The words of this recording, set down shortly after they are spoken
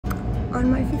on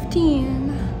my 15.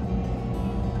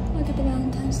 Look at the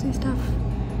Valentine's Day stuff.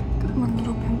 Got one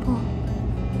little pimple.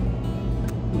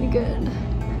 Be good.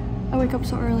 I wake up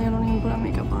so early I don't even put on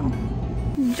makeup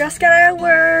on. Just got out of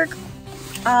work.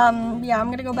 Yeah, I'm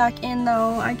gonna go back in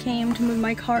though. I came to move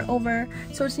my car over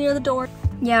so it's near the door.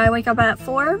 Yeah, I wake up at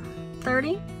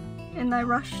 4:30 and I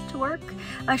rush to work.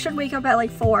 I should wake up at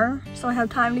like 4 so I have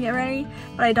time to get ready,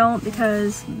 but I don't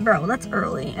because, bro, that's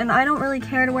early. And I don't really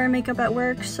care to wear makeup at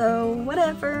work, so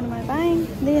whatever. What am I buying?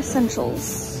 The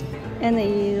essentials and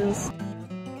these.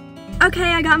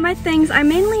 Okay, I got my things. I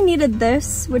mainly needed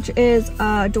this, which is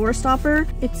a door stopper.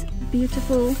 It's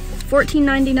beautiful,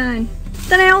 $14.99.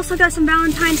 Then I also got some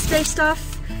Valentine's Day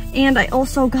stuff, and I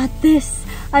also got this.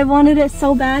 I wanted it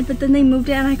so bad, but then they moved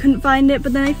it and I couldn't find it,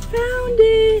 but then I found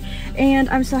it. And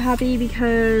I'm so happy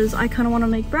because I kind of want to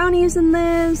make brownies in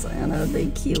this, and a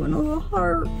big cute and a little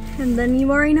heart. And then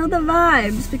you already know the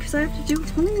vibes because I have to do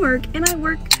homework, and I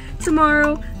work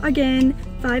tomorrow again,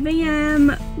 5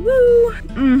 a.m. Woo!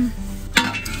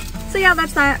 So yeah,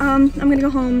 that's that. I'm gonna go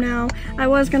home now. I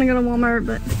was gonna go to Walmart,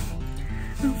 but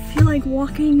I don't feel like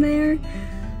walking there.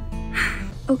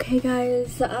 Okay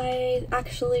guys, I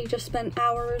actually just spent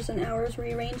hours and hours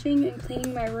rearranging and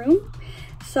cleaning my room.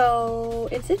 So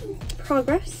it's in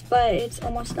progress, but it's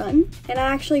almost done. And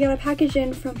I actually got a package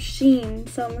in from SHEIN,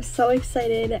 so I'm so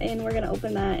excited, and we're gonna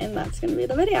open that and that's gonna be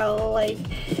the video. Like,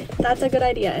 that's a good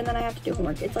idea. And then I have to do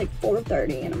homework. It's like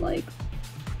 4:30 and I'm like,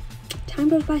 time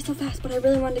goes by so fast, but I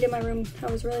really wanted to get my room.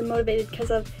 I was really motivated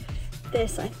because of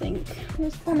this, I think.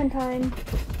 Here's Clementine.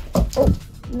 Oh,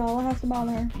 Nala has to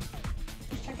bother her.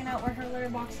 She's checking out where her litter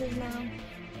box is now.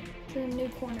 To the new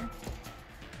corner.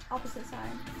 Opposite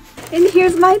side. And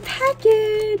here's my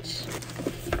package.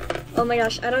 Oh my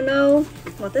gosh, I don't know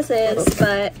what this is,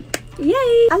 but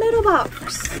yay, a little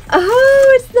box.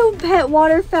 Oh, it's the pet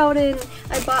water fountain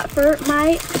I bought for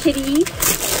my kitty.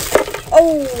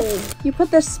 Oh, you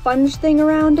put this sponge thing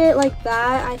around it like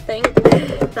that, I think.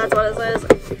 That's what it says.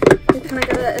 You kind of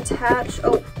gotta attach.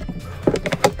 Oh,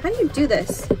 how do you do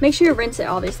this? Make sure you rinse it,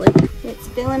 obviously. It's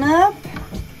filling up.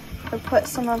 I put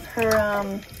some of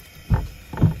her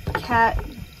cat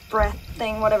breath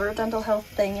thing, whatever, dental health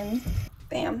thing, and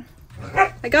bam.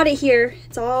 I got it here.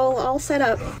 It's all set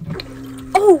up.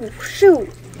 Oh, shoot.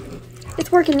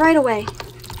 It's working right away.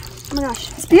 Oh my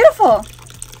gosh, it's beautiful.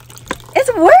 It's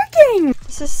working!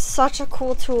 This is such a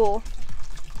cool tool.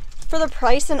 For the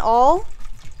price and all,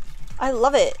 I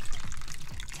love it.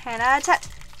 10 out of 10.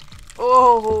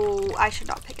 Oh, I should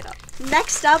not pick it up.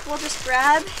 Next up, we'll just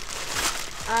grab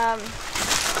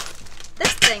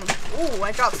this thing. Oh,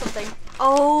 I dropped something.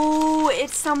 Oh,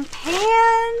 it's some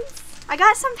pants. I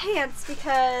got some pants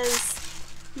because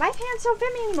my pants don't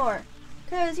fit me anymore.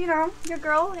 Because, you know, your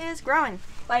girl is growing.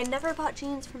 But I never bought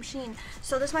jeans from SHEIN,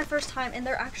 so this is my first time, and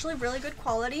they're actually really good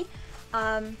quality.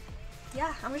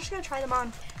 Yeah, I'm just gonna try them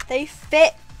on. They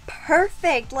fit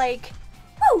perfect, like,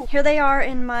 woo! Here they are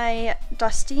in my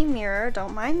dusty mirror,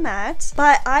 don't mind that.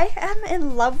 But I am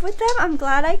in love with them. I'm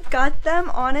glad I got them,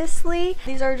 honestly.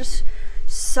 These are just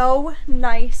so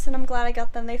nice, and I'm glad I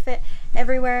got them. They fit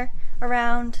everywhere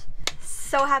around.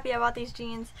 So happy I bought these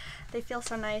jeans. They feel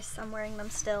so nice. I'm wearing them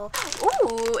still.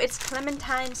 Ooh, it's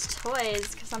Clementine's toys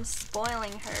because I'm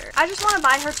spoiling her. I just want to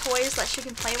buy her toys that she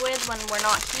can play with when we're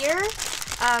not here,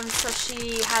 so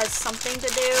she has something to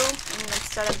do and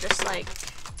instead of just like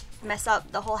mess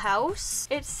up the whole house.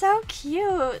 It's so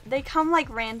cute. They come like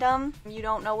random. You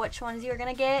don't know which ones you're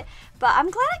gonna get, but I'm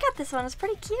glad I got this one. It's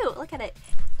pretty cute. Look at it.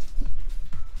 Oh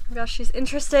my gosh, she's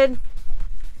interested.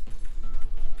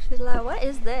 She's like, what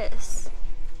is this?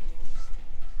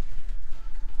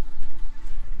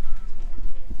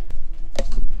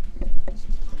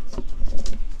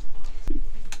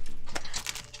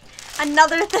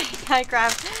 Another thing I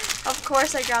grabbed. Of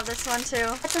course I grabbed this one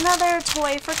too. It's another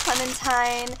toy for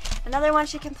Clementine. Another one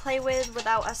she can play with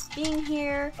without us being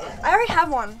here. I already have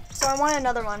one, so I want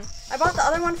another one. I bought the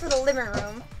other one for the living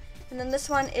room. And then this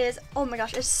one is, oh my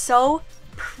gosh, it's so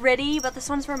pretty, but this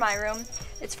one's for my room.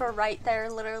 It's for right there,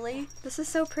 literally. This is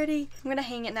so pretty. I'm gonna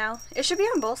hang it now. It should be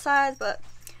on both sides, but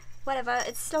whatever,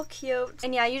 it's still cute.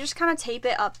 And yeah, you just kind of tape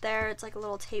it up there. It's like a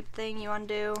little tape thing you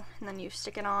undo, and then you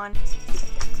stick it on.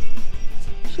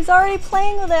 She's already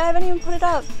playing with it. I haven't even put it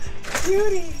up.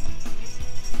 Cutie.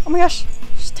 Oh my gosh,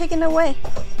 she's taking it away.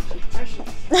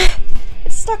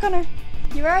 It's stuck on her.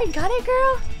 You already got it,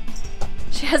 girl?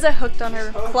 She has it hooked on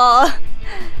her claw.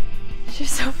 She's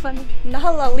so funny.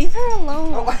 Nala, leave her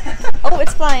alone. Oh,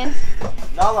 it's flying.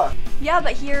 Nala. Yeah,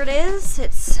 but here it is.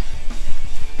 It's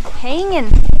hanging.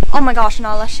 Oh my gosh,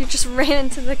 Nala, she just ran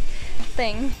into the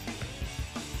thing.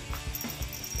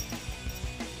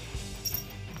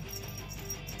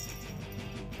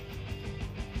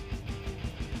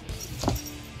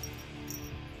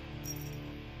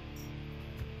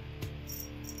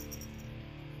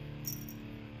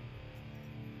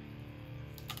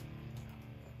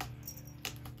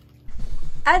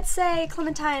 I'd say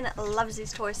Clementine loves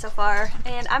these toys so far,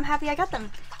 and I'm happy I got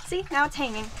them. See, now it's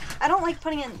hanging. I don't like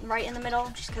putting it right in the middle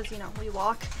just because, you know, we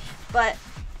walk, but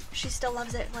she still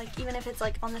loves it, like, even if it's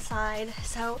like on the side.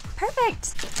 So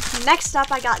perfect. Next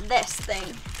up, I got this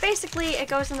thing. Basically, it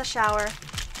goes in the shower,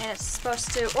 and it's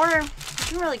supposed to, or it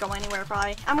can really go anywhere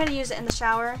probably. I'm gonna use it in the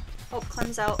shower. Oh,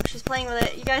 Clem's out. She's playing with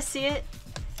it. You guys see it?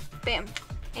 Bam.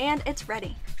 And it's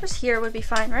ready. Just here would be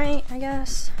fine, right? I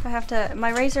guess. I have to, my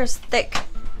razor's thick.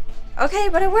 Okay,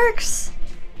 but it works.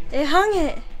 It hung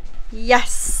it.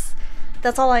 Yes.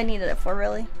 That's all I needed it for,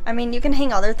 really. I mean, you can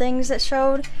hang other things it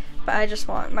showed, but I just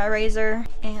want my razor,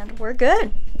 and we're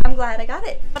good. I'm glad I got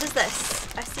it. What is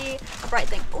this? I see a bright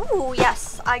thing. Ooh,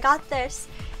 yes, I got this.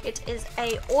 It is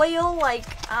a oil, like,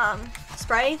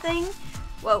 spray thing.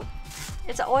 Whoa.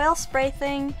 It's an oil spray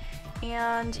thing,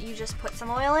 and you just put some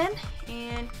oil in,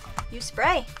 and you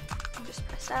spray. You just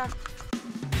press down.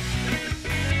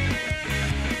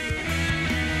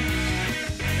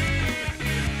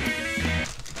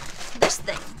 This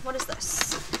thing, what is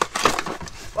this?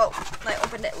 Whoa, I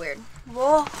opened it weird.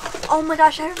 Whoa, oh my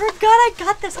gosh, I forgot I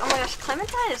got this. Oh my gosh,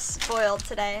 Clementine is spoiled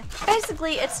today.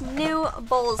 Basically, it's new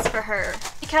bowls for her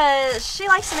because she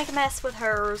likes to make a mess with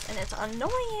hers and it's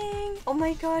annoying. Oh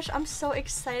my gosh, I'm so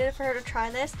excited for her to try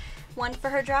this. One for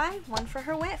her dry, one for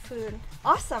her wet food.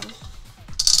 Awesome.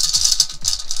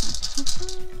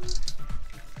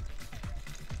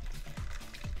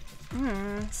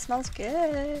 Smells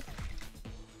good.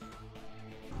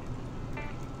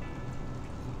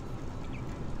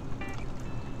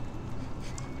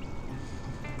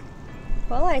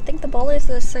 Well, I think the bowl is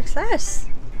a success.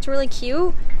 It's really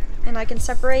cute, and I can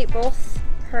separate both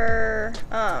her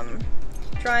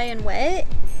dry and wet,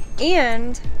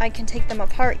 and I can take them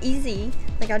apart easy.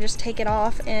 Like, I'll just take it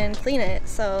off and clean it.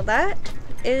 So that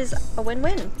is a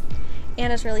win-win,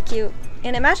 and it's really cute.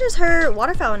 And it matches her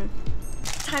water fountain.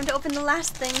 Time to open the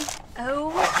last thing.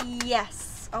 Oh,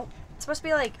 yes. Oh, it's supposed to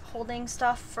be like holding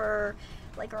stuff for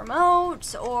like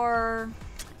remotes or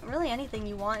really anything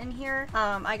you want in here.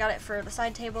 I got it for the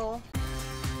side table.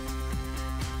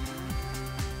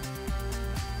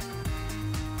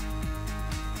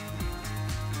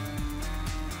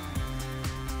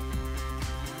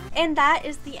 And that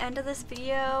is the end of this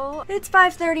video. It's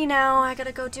 5:30 now. I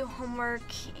gotta go do homework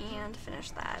and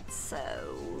finish that.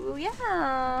 So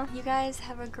yeah, you guys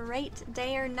have a great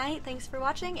day or night. Thanks for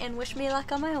watching and wish me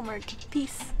luck on my homework.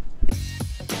 Peace.